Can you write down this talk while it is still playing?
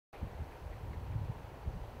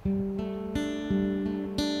This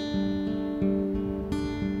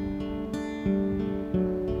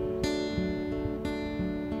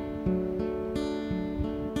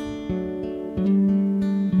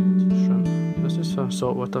is a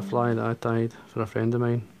saltwater fly that I tied for a friend of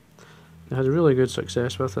mine. I had really good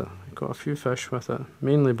success with it. I got a few fish with it,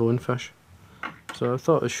 mainly bonefish. So I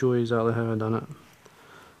thought I'd show you exactly how I done it.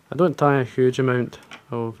 I don't tie a huge amount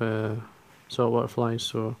of saltwater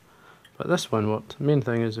flies, but this one worked. The main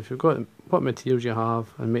thing is if you've got what materials you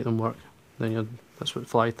have and make them work, then that's what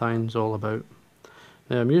fly tying is all about.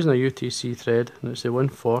 Now I'm using a UTC thread, and it's the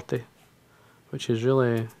 140, which is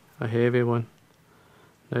really a heavy one.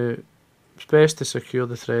 Now it's best to secure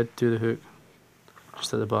the thread to the hook,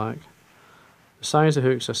 just at the back. The size of the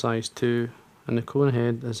hook's a size 2, and the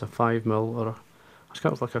Conehead is a 5mm, or it's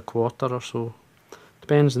kind of like a quarter or so.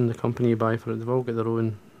 Depends on the company you buy for it, they've all got their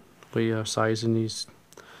own way of sizing these.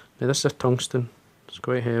 Now this is a tungsten, it's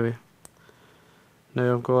quite heavy.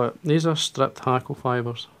 Now these are stripped hackle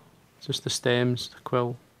fibres, just the stems, the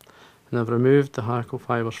quill, and I've removed the hackle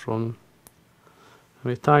fibres from them.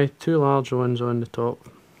 And we tie 2 large ones on the top.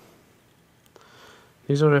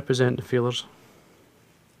 These will represent the feelers.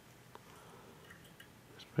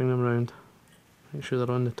 Just bring them round, make sure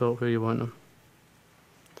they're on the top where you want them,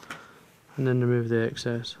 and then remove the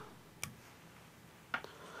excess.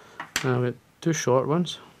 Now I've got 2 short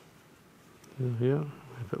ones here,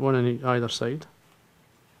 I put one on either side.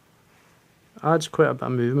 Adds quite a bit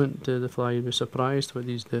of movement to the fly, you'd be surprised what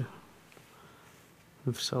these do.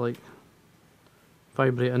 It's like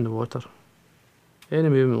vibrate in the water. Any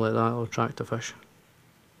movement like that will attract a fish.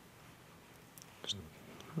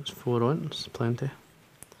 That's 4 on, it's plenty.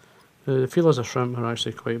 The feelers of shrimp are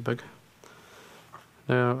actually quite big.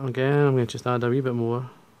 Now again I'm going to just add a wee bit more,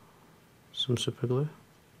 some super glue.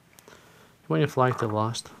 You want your fly to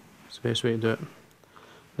last, it's the best way to do it.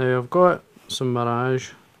 Now I've got some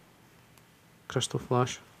Mirage crystal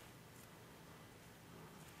flash,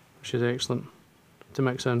 which is excellent to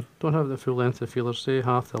mix in. Don't have the full length of the feelers, say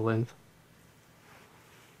half the length.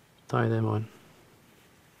 Tie them on.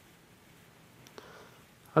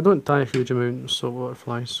 I don't tie a huge amount of saltwater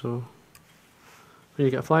flies, so when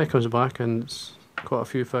you get a fly that comes back and it's caught a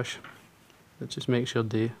few fish, it just makes your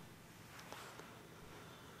day.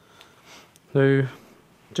 Now,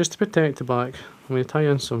 just to protect the back, I'm going to tie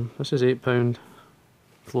in some, this is 8 pound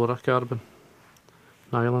fluorocarbon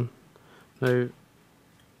nylon. Now,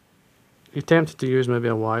 you're tempted to use maybe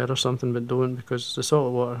a wire or something, but don't, because the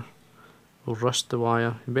salt water will rust the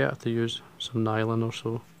wire. You're better to use some nylon or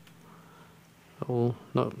so. It will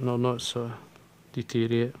not sort of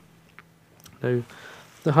deteriorate. Now,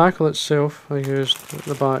 the hackle itself I used at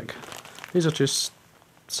the back, these are just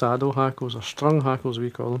saddle hackles, or strung hackles we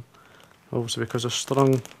call them, obviously because they're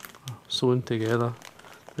strung, sewn together.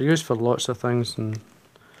 They're used for lots of things in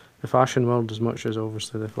the fashion world as much as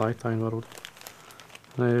obviously the fly tying world.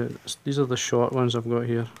 Now these are the short ones I've got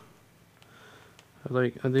here.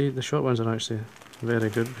 The short ones are actually very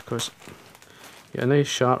good because you get a nice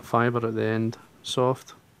sharp fibre at the end,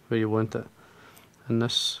 soft where you want it, and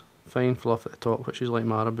this fine fluff at the top which is like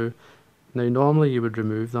marabou. Now normally you would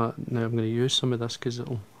remove that, now I'm going to use some of this because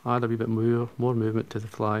it'll add a wee bit more movement to the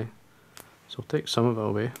fly. So I'll take some of it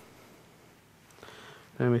away.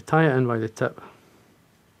 Then we tie it in by the tip.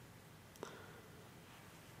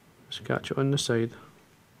 Just catch it on the side.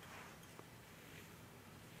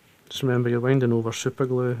 Just remember you're winding over super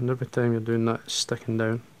glue, and every time you're doing that it's sticking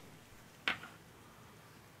down.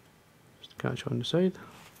 Just catch it on the side.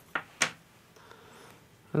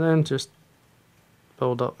 And then just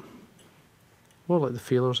build up, more like the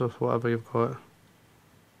feelers of whatever you've got.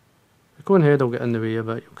 The Conehead will get in the way a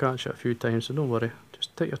bit, you'll catch it a few times, so don't worry.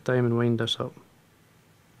 Just take your time and wind this up.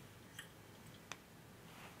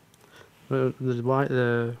 The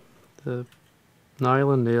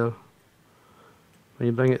nylon there, when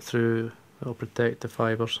you bring it through, it'll protect the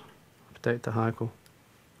fibres, protect the hackle.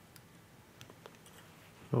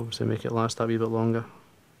 Obviously make it last a wee bit longer.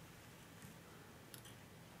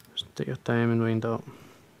 Just take your time and wind it up.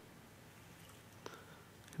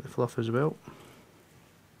 Get the fluff as well.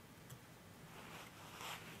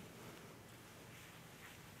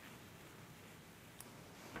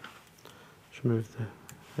 Just remove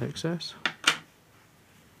the excess.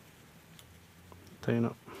 Tighten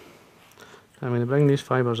up. I'm going to bring these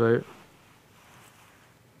fibres out.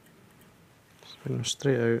 Just bring them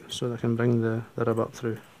straight out so that I can bring the rib up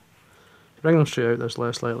through. If you bring them straight out, there's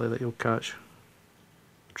less likely that you'll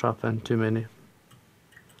trap in too many.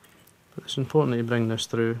 But it's important that you bring this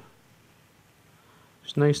through.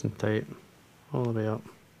 It's nice and tight, all the way up.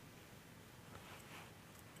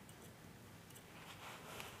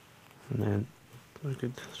 and then a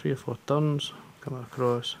good 3 or 4 turns, come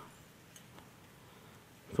across,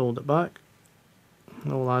 fold it back.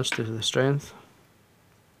 It all adds to the strength.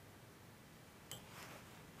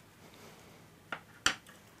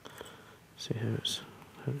 See how it's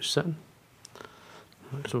sitting.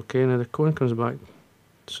 Looks okay. Now the cone comes back,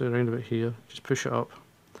 so around about here, just push it up.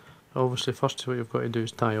 Obviously first what you've got to do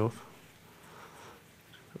is tie off.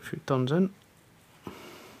 A few turns in,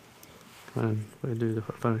 and what you do the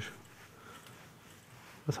finish.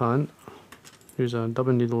 With hand, use a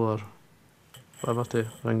dubbing needle or whatever to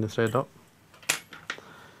ring the thread up.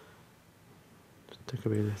 Just take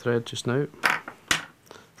away the thread just now.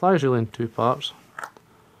 Fly is really in 2 parts.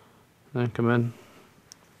 Then come in,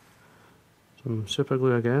 some super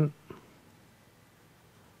glue again,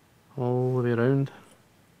 all the way around.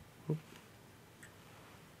 That's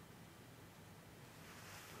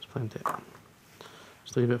plenty.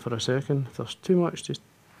 Just leave it for a second. If there's too much, you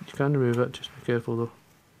can remove it, just be careful though.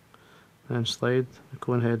 Then slide the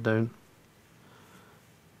cone head down,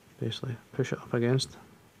 basically push it up against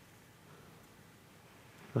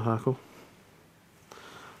the hackle,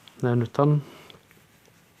 then return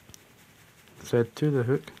the thread to the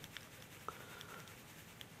hook.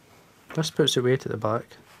 This puts the weight at the back,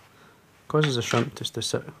 causes the shrimp just to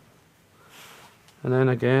sit, and then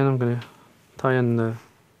again I'm going to tie in the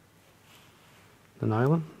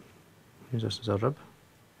nylon, use this as a rib.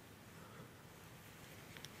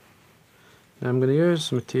 Now I'm going to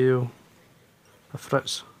use the material, a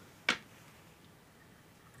Fritz.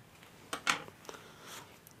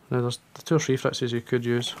 Now there's 2 or 3 Fritzes you could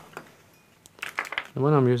use. The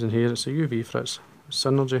one I'm using here, it's a UV Fritz, it's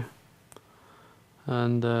Synergy,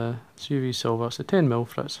 and it's UV silver, it's a 10mm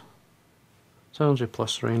Fritz. Synergy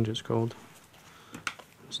Plus range it's called.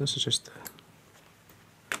 So this is just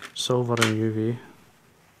silver and UV.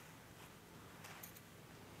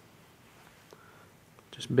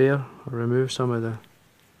 Just bare or remove some of the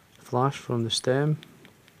flash from the stem,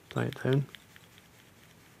 tie it down,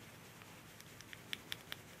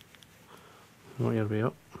 and work your way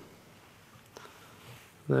up.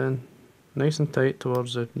 Then nice and tight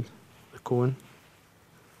towards the cone,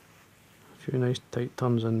 a few nice tight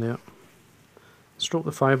turns in there. Stroke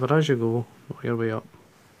the fibre as you go, work your way up.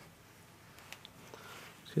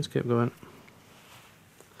 Just keep going.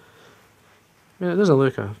 I mean, it doesn't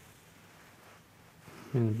look a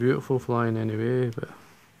beautiful fly in any way, but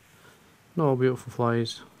not all beautiful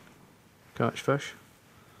flies catch fish.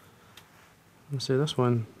 And say this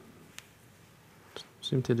one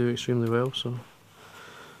seemed to do extremely well, so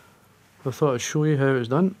I thought I'd show you how it's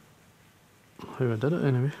done, how I did it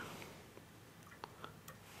anyway.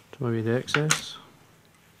 So maybe the excess,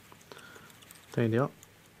 tidy up.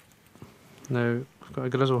 Now I've got a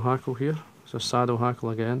grizzle hackle here, it's a saddle hackle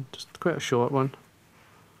again, just quite a short one.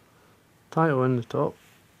 Tie it on the top,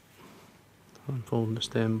 and fold the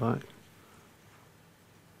stem back.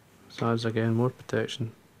 This adds again more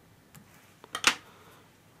protection.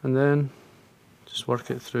 And then just work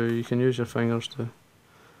it through. You can use your fingers to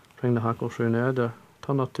bring the hackle through now, add a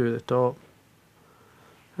turn or 2 at the top,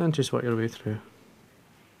 and just work your way through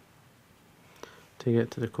to get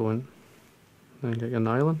to the cone. Then get your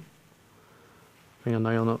nylon, bring your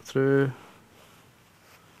nylon up through,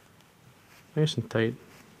 nice and tight,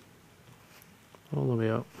 all the way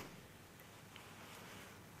up.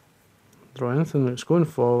 Draw anything that's going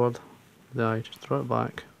forward with the eye, just draw it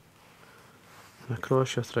back and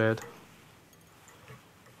across your thread.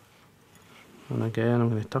 And again I'm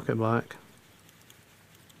going to tuck it back.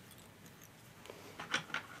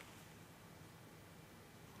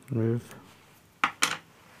 Remove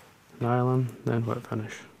nylon, then wet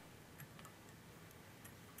finish.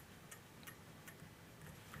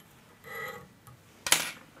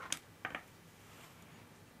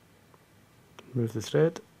 Remove the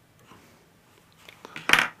thread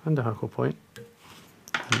and the hackle point,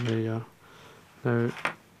 and there you are. Now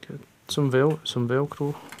get some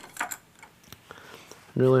velcro,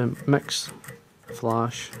 really mix the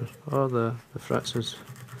flash or the fritzes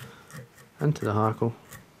into the hackle.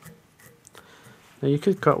 Now you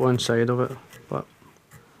could cut one side of it, but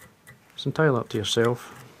it's entirely up to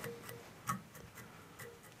yourself.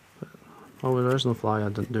 But on the original fly I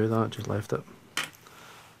didn't do that, just left it.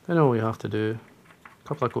 Then all you have to do, a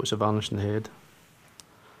couple of coats of varnish in the head,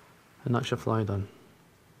 and that's your fly done.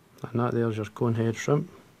 And that there's your conehead shrimp.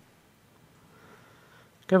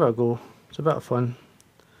 Give it a go, it's a bit of fun.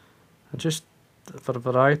 And just for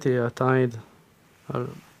variety I tied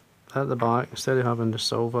at the back, instead of having the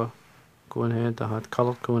silver conehead, I had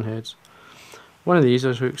coloured coneheads. One of the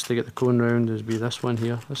easiest hooks to get the cone round is this one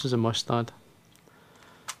here. This is a mustard.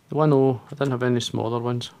 The 1.0, I didn't have any smaller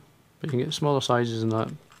ones, But you can get smaller sizes than that.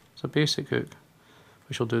 It's a basic hook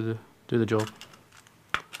which will do the job.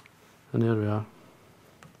 And there we are.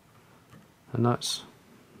 And that's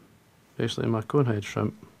basically my conehead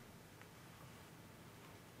shrimp.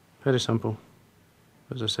 Very simple.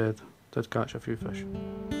 As I said, did catch a few fish.